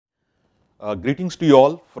Greetings to you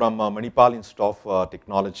all from Manipal Institute of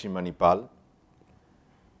Technology, Manipal.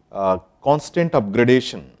 Constant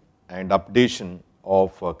upgradation and updation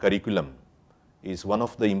of curriculum is one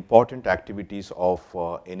of the important activities of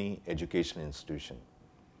any education institution.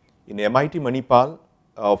 In MIT Manipal,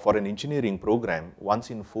 for an engineering program, once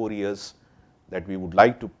in 4 years that we would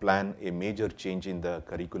like to plan a major change in the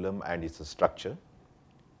curriculum and its structure.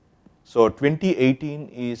 So 2018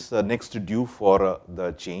 is next due for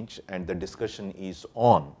the change, and the discussion is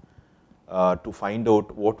on to find out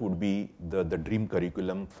what would be the dream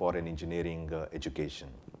curriculum for an engineering education.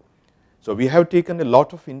 So we have taken a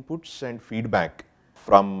lot of inputs and feedback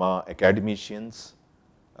from academicians,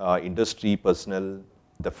 industry personnel,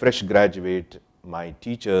 the fresh graduate, my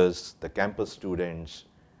teachers, the campus students,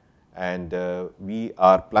 and we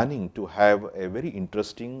are planning to have a very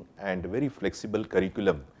interesting and very flexible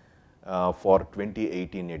curriculum for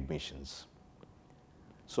 2018 admissions.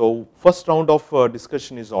 So first round of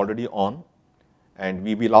discussion is already on, and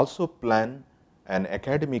we will also plan an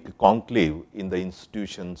academic conclave in the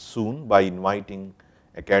institution soon by inviting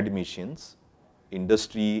academicians,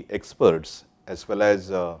 industry experts, as well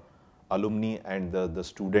as alumni and the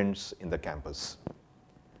students in the campus.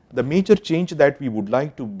 The major change that we would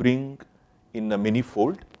like to bring in a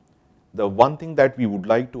manifold, the one thing that we would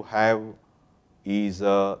like to have is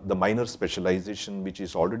the minor specialization, which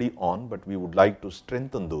is already on, but we would like to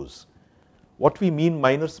strengthen those. What we mean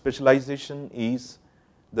minor specialization is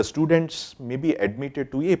the students may be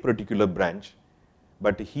admitted to a particular branch,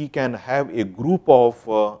 but he can have a group of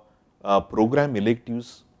program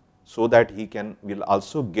electives so that he will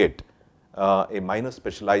also get a minor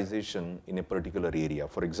specialization in a particular area.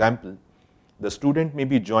 For example, the student may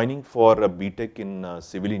be joining for a BTech in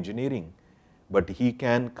civil engineering, but he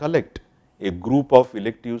can collect a group of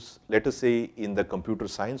electives, let us say in the computer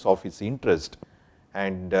science of his interest,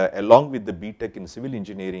 and along with the BTech in civil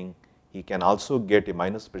engineering, he can also get a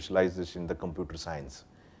minor specialization in the computer science.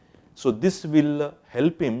 So this will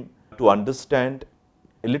help him to understand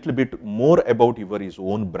a little bit more about his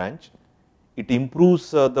own branch. It improves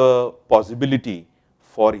the possibility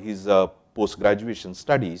for his post-graduation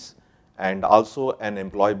studies and also an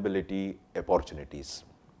employability opportunities.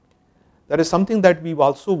 That is something that we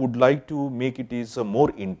also would like to make it is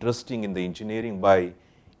more interesting in the engineering by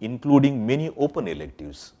including many open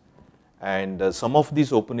electives. And some of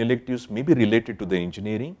these open electives may be related to the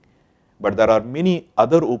engineering, but there are many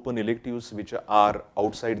other open electives which are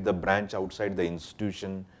outside the branch, outside the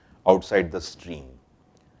institution, outside the stream.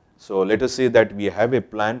 So let us say that we have a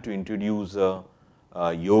plan to introduce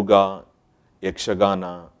yoga,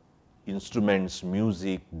 yakshagana, instruments,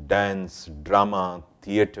 music, dance, drama,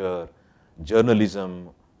 theater, journalism,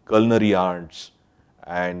 culinary arts,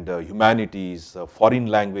 and humanities, foreign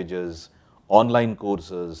languages, online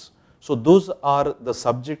courses. So those are the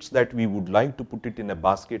subjects that we would like to put it in a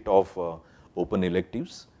basket of open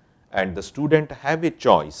electives, and the student have a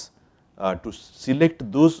choice to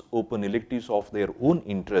select those open electives of their own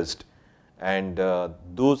interest, and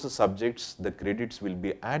those subjects, the credits will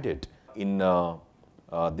be added in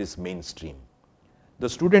this mainstream. The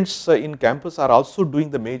students in campus are also doing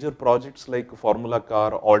the major projects like Formula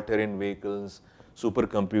Car, all-terrain vehicles,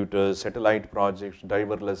 supercomputers, satellite projects,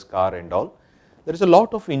 driverless car and all. There is a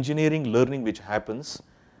lot of engineering learning which happens.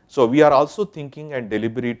 So we are also thinking and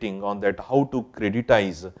deliberating on that how to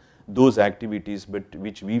creditize those activities, but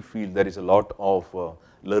which we feel there is a lot of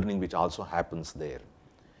learning which also happens there.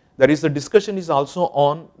 There is a discussion is also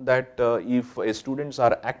on that if students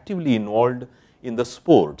are actively involved in the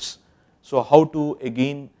sports, so how to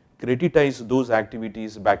again creditize those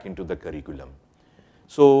activities back into the curriculum.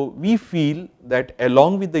 So we feel that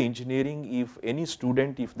along with the engineering, if any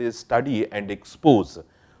student, if they study and expose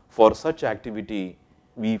for such activity,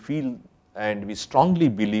 we feel and we strongly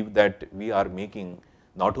believe that we are making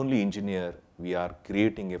not only engineer, we are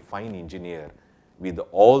creating a fine engineer with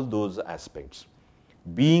all those aspects.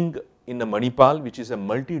 Being in a Manipal, which is a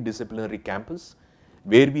multidisciplinary campus,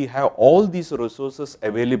 where we have all these resources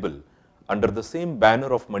available under the same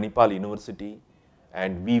banner of Manipal University,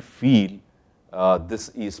 and we feel this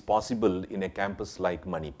is possible in a campus like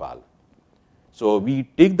Manipal. So we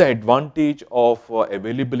take the advantage of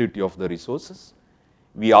availability of the resources.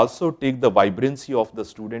 We also take the vibrancy of the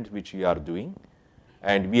students which we are doing,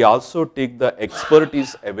 and we also take the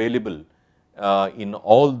expertise available in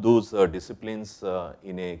all those disciplines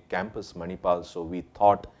in a campus Manipal. So we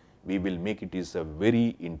thought we will make it is a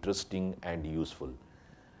very interesting and useful.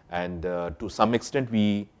 And to some extent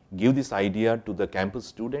we give this idea to the campus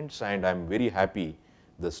students, and I am very happy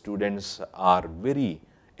the students are very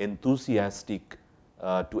enthusiastic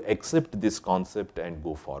to accept this concept and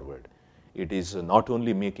go forward. It is not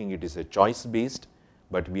only making it is a choice based,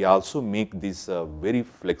 but we also make this very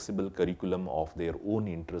flexible curriculum of their own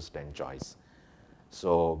interest and choice.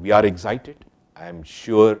 So we are excited. I am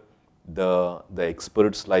sure the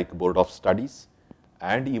experts like Board of Studies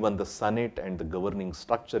and even the Senate and the governing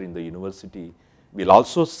structure in the university will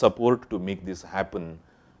also support to make this happen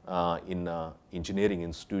in engineering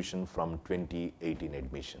institution from 2018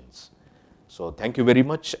 admissions. So thank you very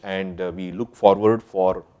much, and we look forward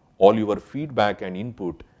for all your feedback and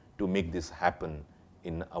input to make this happen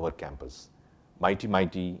in our campus. Mighty,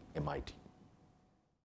 mighty MIT.